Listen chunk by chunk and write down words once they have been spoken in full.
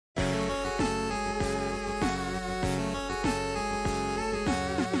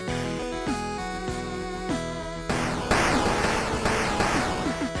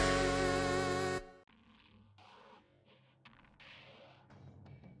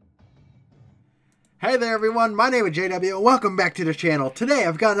Hey there everyone, my name is JW and welcome back to the channel. Today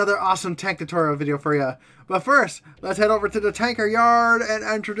I've got another awesome tank tutorial video for you. But first, let's head over to the tanker yard and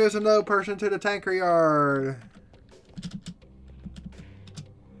introduce a new person to the tanker yard.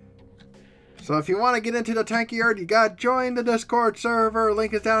 So if you want to get into the tanker yard, you gotta join the Discord server.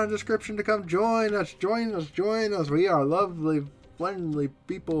 Link is down in the description to come join us. Join us. We are lovely, friendly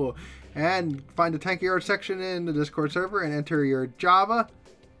people. And find the tanker yard section in the Discord server and enter your Java,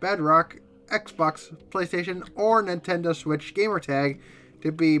 Bedrock, Xbox, PlayStation, or Nintendo Switch gamer tag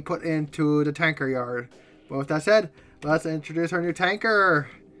to be put into the tanker yard. But with that said, let's introduce our new tanker.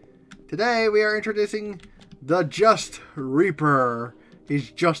 Today we are introducing the Just Reaper. He's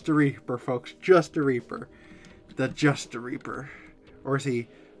just a Reaper, folks. Just a Reaper. The Just Reaper. Or is he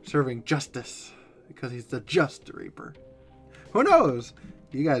serving justice? Because he's the Just Reaper. Who knows?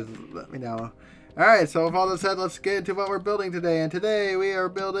 You guys let me know. Alright, so with all that said, let's get into what we're building today. And today we are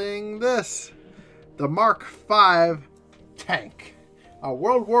building this. The Mark V tank. A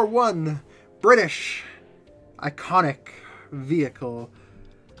World War I British iconic vehicle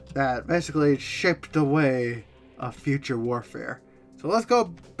that basically shaped the way of future warfare. So let's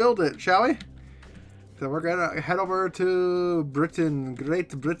go build it, shall we? So we're going to head over to Britain,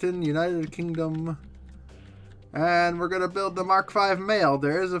 Great Britain, United Kingdom. And we're going to build the Mark V male.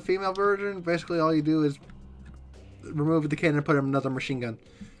 There is a female version. Basically, all you do is remove the cannon and put in another machine gun.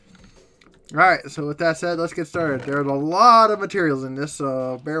 Alright, so with that said, let's get started. There's a lot of materials in this,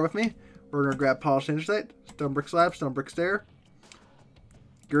 so bear with me. We're going to grab polished andesite, stone brick slab, stone brick stair,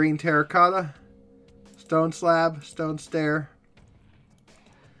 green terracotta, stone slab, stone stair,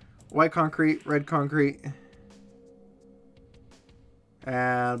 white concrete, red concrete,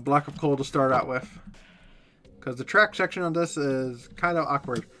 and block of coal to start out with. Because the track section on this is kind of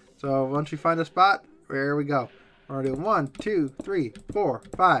awkward. So once you find a spot, there we go. We're going to do 1, 2, 3, 4,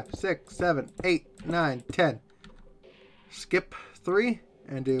 5, 6, 7, 8, 9, 10. Skip 3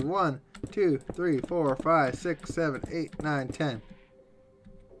 and do 1, 2, 3, 4, 5, 6, 7, 8, 9, 10.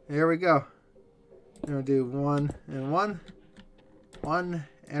 There we go. We're going to do 1 and 1, 1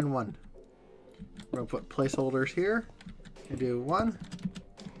 and 1. We're going to put placeholders here and do 1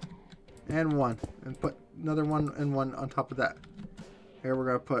 and 1 and put another 1 and 1 on top of that. Here we're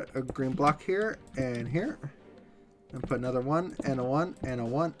going to put a green block here and here. And put another 1 and a 1 and a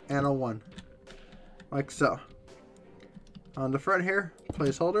 1 and a 1. Like so. On the front here,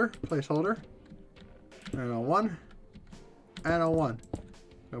 placeholder, placeholder. And a 1 and a 1.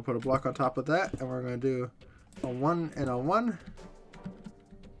 We'll put a block on top of that. And we're going to do a 1 and a 1.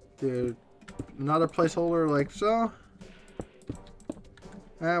 Do another placeholder like so.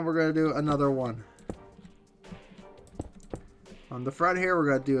 And we're going to do another 1. On the front here, we're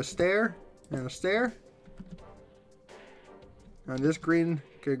going to do a stair and a stair. And this green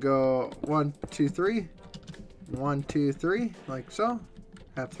could go 1, 2, 3. 1, 2, 3, like so.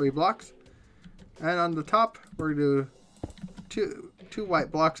 Have 3 blocks. And on the top, we're going to do two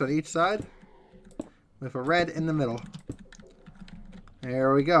white blocks on each side with a red in the middle.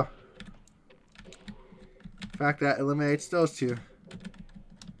 There we go. In fact, that eliminates those two.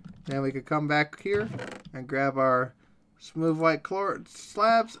 Then we could come back here and grab our smooth white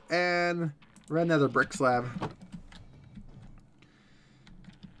slabs and red nether brick slab.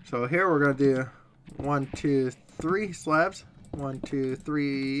 So here we're going to do 1, 2, 3 slabs. 1, 2,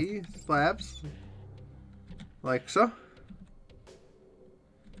 3 slabs. Like so.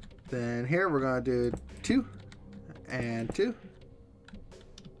 Then here we're going to do 2 and 2.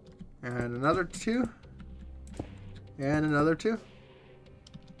 And another 2. And another 2.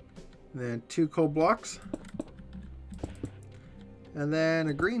 Then 2 coal blocks. And then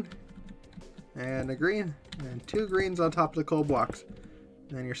a green. And a green. And 2 greens on top of the coal blocks.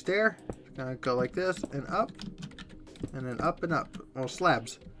 And then your stair is going to go like this and up. And then up and up. Well,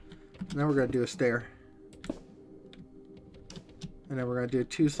 slabs. And then we're going to do a stair. And then we're going to do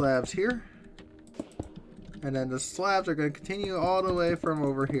 2 slabs here. And then the slabs are going to continue all the way from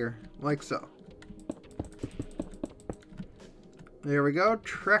over here. Like so. There we go.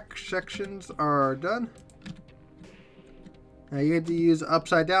 Track sections are done. Now you get to use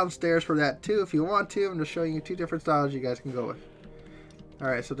upside down stairs for that too if you want to. I'm just showing you 2 different styles you guys can go with.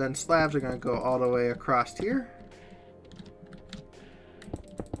 Alright, so then slabs are going to go all the way across here.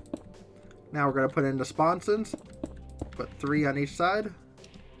 Now we're going to put in the sponsons. Put 3 on each side.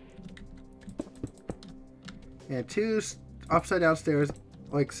 And 2 upside down stairs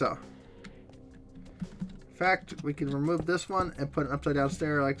like so. In fact, we can remove this one and put an upside down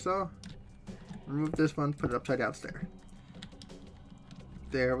stair like so. Remove this one, put an upside down stair.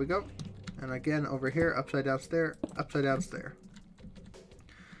 There we go. And again over here, upside down stair, upside down stair.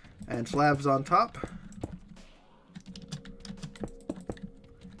 And slabs on top.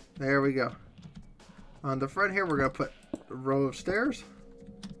 There we go. On the front here, we're going to put a row of stairs.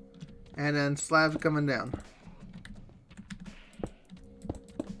 And then slabs coming down.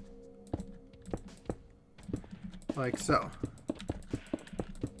 Like so.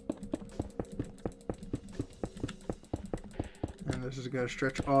 And this is going to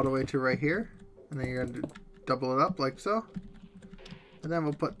stretch all the way to right here. And then you're going to double it up like so. And then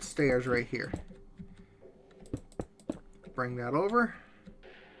we'll put stairs right here. Bring that over.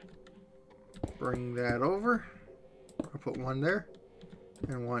 Bring that over. I'll put one there.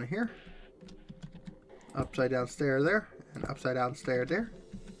 And one here. Upside down stair there. And upside down stair there.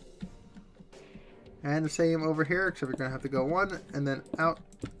 And the same over here, except we're going to have to go one, and then out,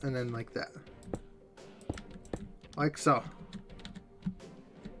 and then like that. Like so.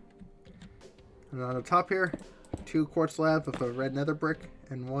 And on the top here, 2 quartz slabs with a red nether brick,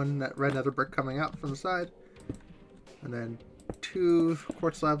 and one red nether brick coming out from the side. And then 2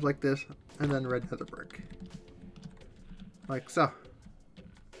 quartz slabs like this, and then red nether brick. Like so.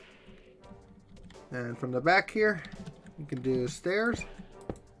 And from the back here, you can do stairs.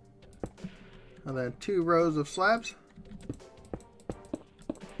 And then 2 rows of slabs.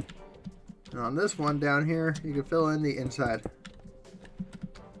 And on this one down here, you can fill in the inside.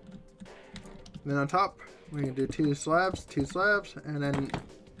 And then on top, we can do 2 slabs, and then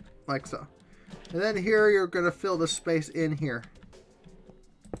like so. And then here, you're going to fill the space in here.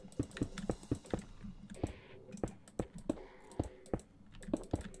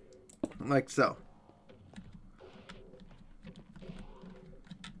 Like so.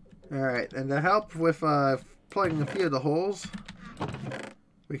 Alright, and to help with plugging a few of the holes,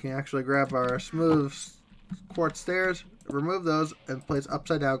 we can actually grab our smooth quartz stairs, remove those, and place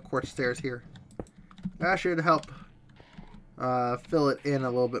upside down quartz stairs here. That should help fill it in a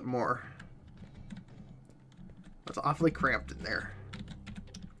little bit more. It's awfully cramped in there.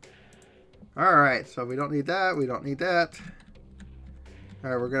 Alright, so we don't need that, we don't need that.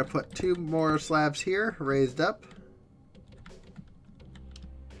 Alright, we're going to put 2 more slabs here, raised up.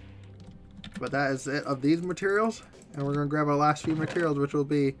 But that is it of these materials. And we're going to grab our last few materials, which will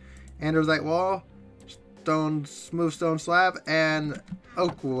be andesite wall, smooth stone slab, and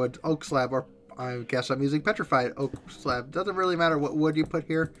oak slab, or I guess I'm using petrified oak slab. Doesn't really matter what wood you put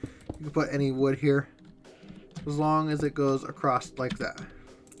here. You can put any wood here, as long as it goes across like that.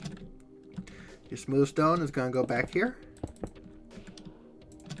 Your smooth stone is going to go back here.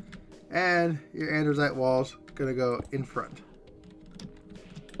 And your andesite wall's going to go in front.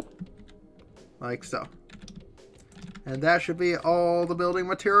 Like so. And that should be all the building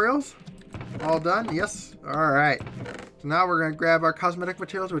materials. All done? Yes? Alright. So now we're going to grab our cosmetic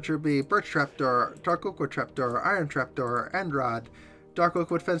materials, which will be birch trapdoor, dark oak wood trapdoor, iron trapdoor, end rod, dark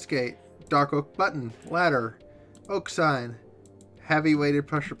oak wood fence gate, dark oak button, ladder, oak sign, heavy weighted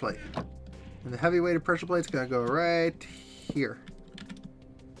pressure plate. And the heavy weighted pressure plate is going to go right here.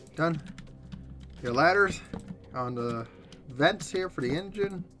 Done. Your ladders on the vents here for the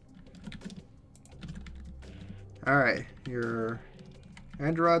engine. Alright, your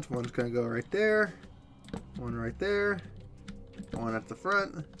end rods, one's going to go right there, one right there, one at the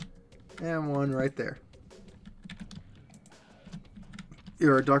front, and one right there.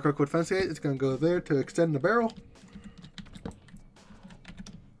 Your dark oak wood fence gate is going to go there to extend the barrel.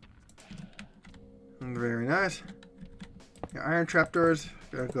 Very nice. Your iron trapdoors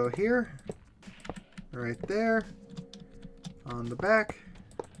are going to go here, right there, on the back,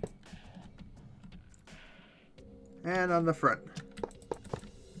 and on the front.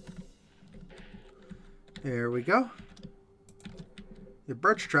 There we go. The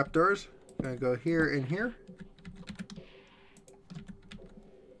birch trapdoors are going to go here and here.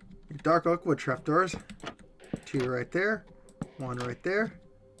 Your dark oak wood trapdoors, 2 right there, 1 right there,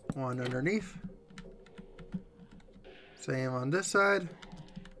 1 underneath. Same on this side.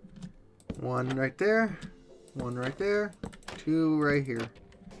 1 right there, 1 right there, 2 right here.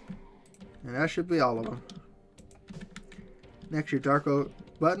 And that should be all of them. Next, your dark oak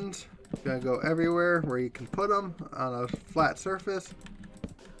buttons. Gonna go everywhere where you can put them on a flat surface.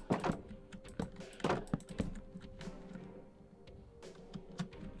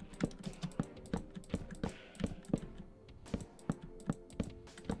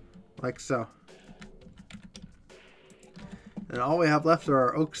 Like so. And all we have left are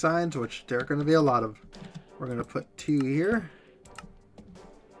our oak signs, which there are going to be a lot of. We're going to put 2 here.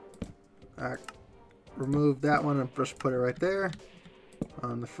 Remove that one and just put it right there.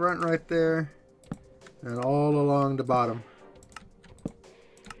 On the front right there. And all along the bottom.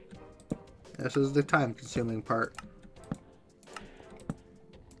 This is the time consuming part.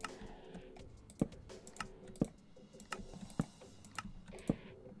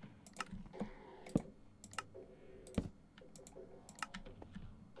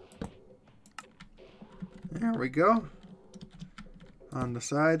 we go. On the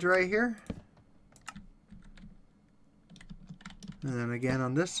sides right here. And then again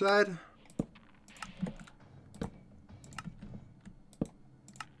on this side.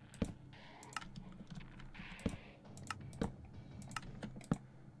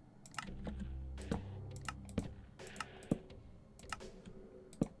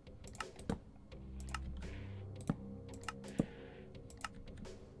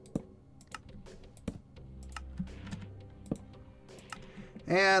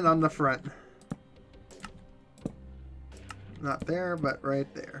 And on the front. Not there, but right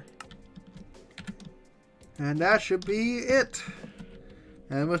there. And that should be it.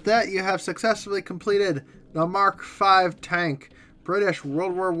 And with that, you have successfully completed the Mark V tank. British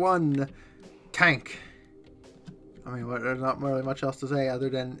World War I tank. I mean, there's not really much else to say other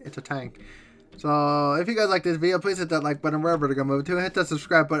than it's a tank. So, if you guys like this video, please hit that like button wherever to go move to. Hit that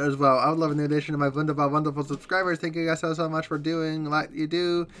subscribe button as well. I would love a new addition to my wonderful subscribers. Thank you guys so much for doing like you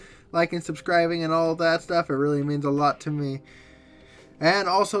do. Liking, subscribing, and all that stuff. It really means a lot to me. And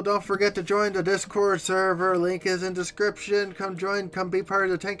also, don't forget to join the Discord server. Link is in description. Come join. Come be part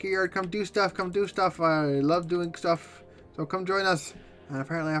of the Tanky Yard. Come do stuff. Come do stuff. I love doing stuff. So come join us. And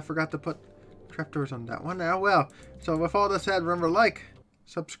apparently I forgot to put trapdoors on that one. Oh well. So with all this said, remember, like,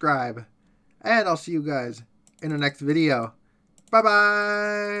 subscribe. And I'll see you guys in the next video.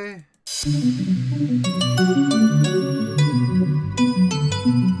 Bye-bye!